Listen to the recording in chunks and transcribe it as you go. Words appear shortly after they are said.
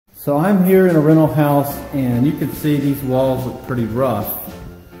So I'm here in a rental house and you can see these walls look pretty rough.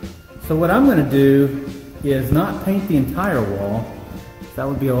 So what I'm going to do is not paint the entire wall. That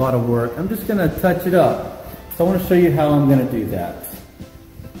would be a lot of work. I'm just going to touch it up. So I want to show you how I'm going to do that.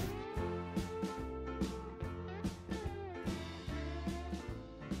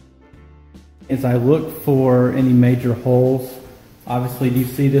 As I look for any major holes, obviously do you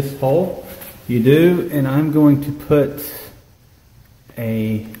see this hole? You do, and I'm going to put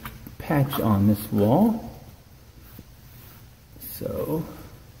a patch on this wall. So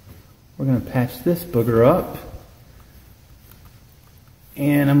we're going to patch this booger up,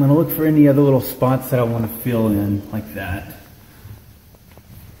 and I'm going to look for any other little spots that I want to fill in like that.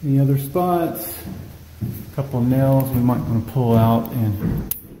 Any other spots? A couple of nails we might want to pull out.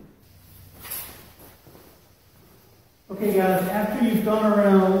 And okay guys, after you've gone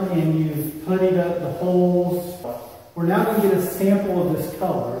around and you've puttied up the holes, we're now going to get a sample of this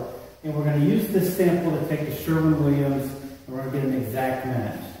color, and we're going to use this sample to take to Sherwin Williams, and we're going to get an exact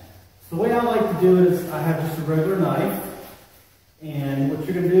match. So the way I like to do it is I have just a regular knife, and what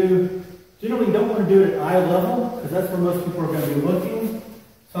you're going to do, generally you don't want to do it at eye level, because that's where most people are going to be looking.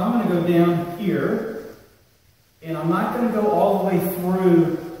 So I'm going to go down here, and I'm not going to go all the way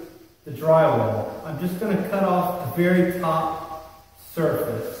through the drywall. I'm just going to cut off the very top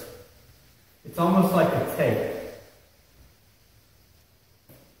surface. It's almost like a tape.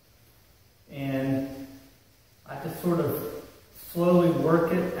 And I just sort of slowly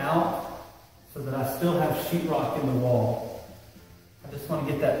work it out so that I still have sheetrock in the wall. I just want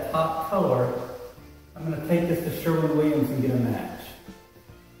to get that top color. I'm going to take this to Sherwin Williams and get a match.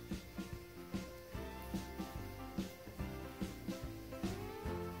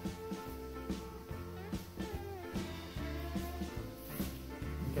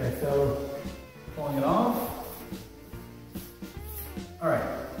 Okay, so pulling it off. All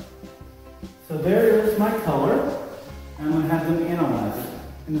right. So there is my color, and I'm going to have them analyze it.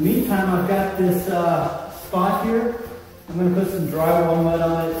 In the meantime, I've got this spot here. I'm going to put some drywall mud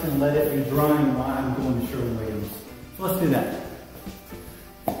on it and let it be drying while I'm going to Sherwin Williams. So let's do that.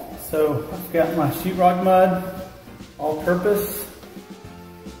 So I've got my sheetrock mud, all purpose,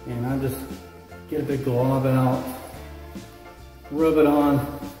 and I just get a big glob out, rub it on.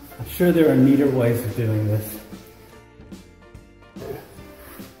 I'm sure there are neater ways of doing this.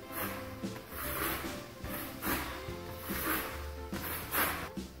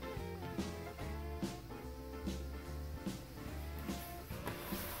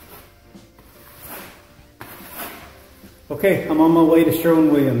 Okay, I'm on my way to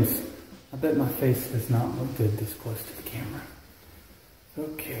Sherwin Williams. I bet my face does not look good this close to the camera.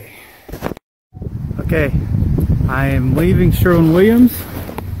 Okay. Okay, I am leaving Sherwin Williams.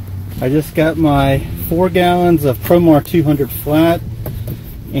 I just got my 4 gallons of Promar 200 flat.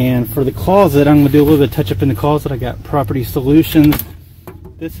 And for the closet, I'm going to do a little bit of touch up in the closet. I got Property Solutions.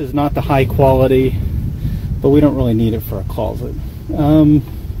 This is not the high quality, but we don't really need it for a closet.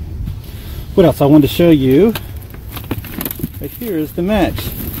 What else I wanted to show you? Right here is the match.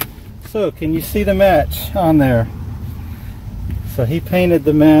 So can you see the match on there? So he painted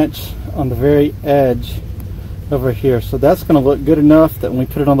the match on the very edge over here. So that's going to look good enough that when we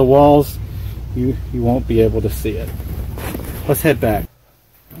put it on the walls, you won't be able to see it. Let's head back.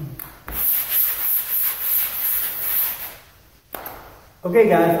 Okay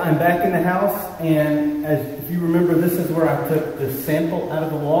guys, I'm back in the house, and if you remember, this is where I took the sample out of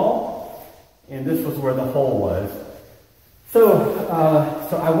the wall, and this was where the hole was. So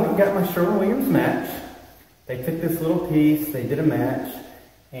I went and got my Sherwin Williams match. They took this little piece, they did a match,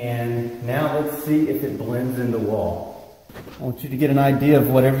 and now let's see if it blends in the wall. I want you to get an idea of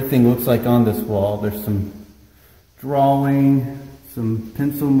what everything looks like on this wall. There's some drawing, some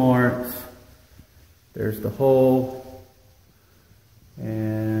pencil marks, there's the hole,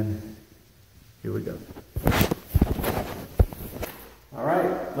 and here we go. All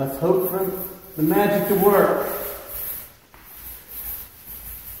right, let's hope for the magic to work.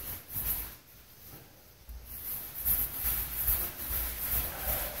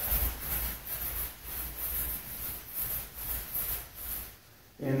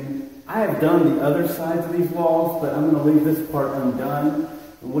 And I have done the other sides of these walls, but I'm going to leave this part undone,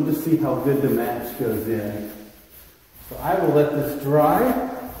 and we'll just see how good the match goes in. So I will let this dry,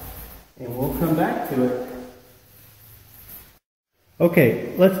 and we'll come back to it.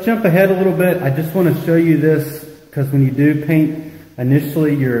 Okay, let's jump ahead a little bit. I just want to show you this, because when you do paint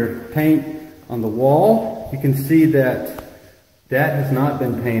initially your paint on the wall, you can see that that has not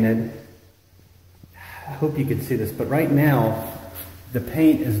been painted. I hope you can see this, but right now, the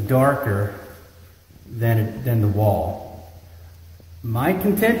paint is darker than the wall. My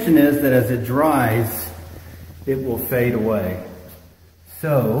contention is that as it dries, it will fade away.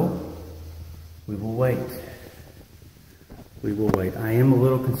 So, we will wait. We will wait. I am a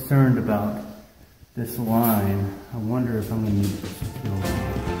little concerned about this line. I wonder if I'm going to need this to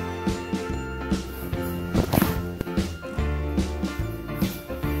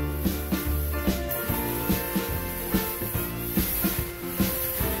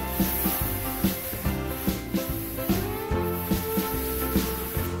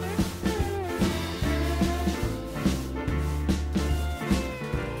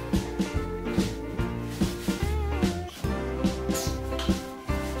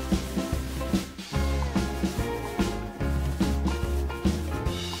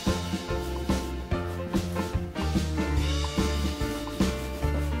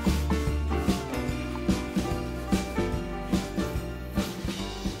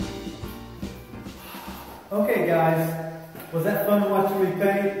Okay guys, was that fun watching me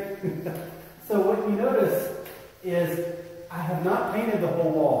paint? So what you notice is I have not painted the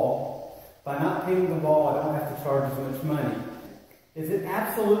whole wall. By not painting the wall, I don't have to charge as much money. Is it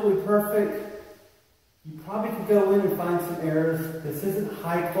absolutely perfect? You probably could go in and find some errors. This isn't a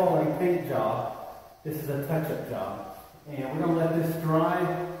high quality paint job. This is a touch-up job. And we're going to let this dry,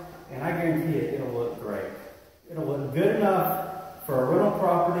 and I guarantee it'll look great. It'll look good enough for a rental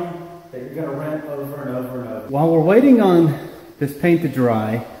property that you're going to rent over and over and over. While we're waiting on this paint to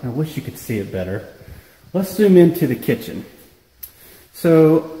dry, I wish you could see it better, let's zoom into the kitchen.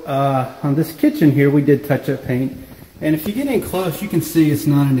 So on this kitchen here, we did touch-up paint. And if you get in close, you can see it's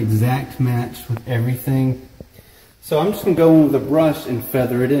not an exact match with everything. So I'm just going to go in with a brush and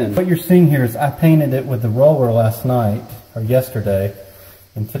feather it in. What you're seeing here is I painted it with the roller last night, or yesterday.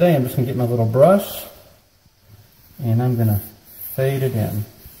 And today I'm just going to get my little brush, and I'm going to fade it in.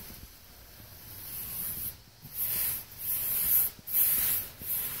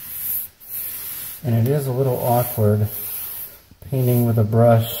 And it is a little awkward painting with a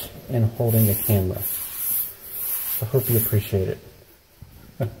brush and holding a camera. So I hope you appreciate it.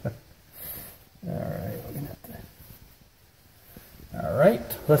 Alright,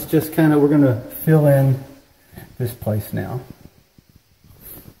 let's just we're going to fill in this place now.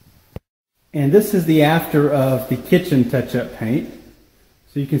 And this is the after of the kitchen touch-up paint.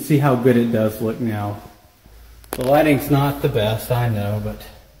 So you can see how good it does look now. The lighting's not the best, I know, but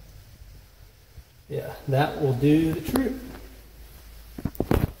yeah, that will do the trick.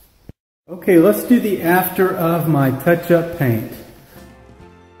 Okay, let's do the after of my touch-up paint.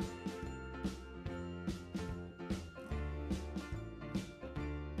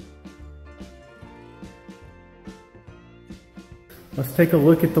 Let's take a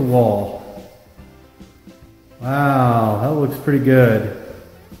look at the wall. Wow, that looks pretty good.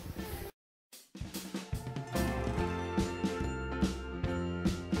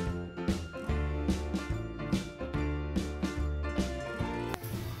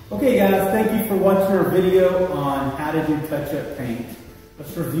 Okay guys, thank you for watching our video on how to do touch-up paint.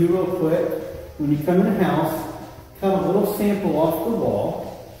 Let's review real quick. When you come in a house, cut a little sample off the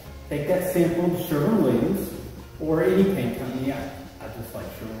wall. Take that sample to Sherwin Williams or any paint company. I just like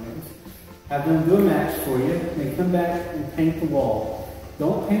Sherwin Williams. Have them do a match for you, and then come back and paint the wall.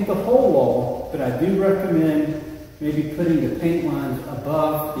 Don't paint the whole wall, but I do recommend maybe putting the paint lines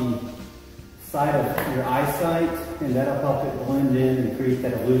above the side of your eyesight, and that'll help it blend in and create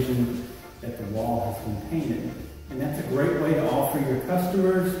that illusion that the wall has been painted. And that's a great way to offer your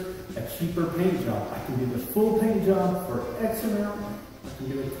customers a cheaper paint job. I can do the full paint job for X amount. I can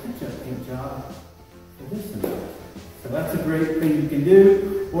do a touch-up paint job for this amount. So that's a great thing you can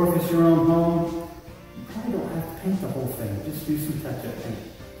do. Or if it's your own home, you probably don't have to paint the whole thing. Just do some touch-up paint.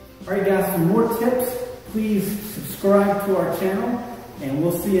 All right, guys, for more tips, please subscribe to our channel, and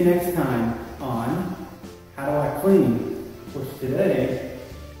we'll see you next time on How Do I Clean? Which today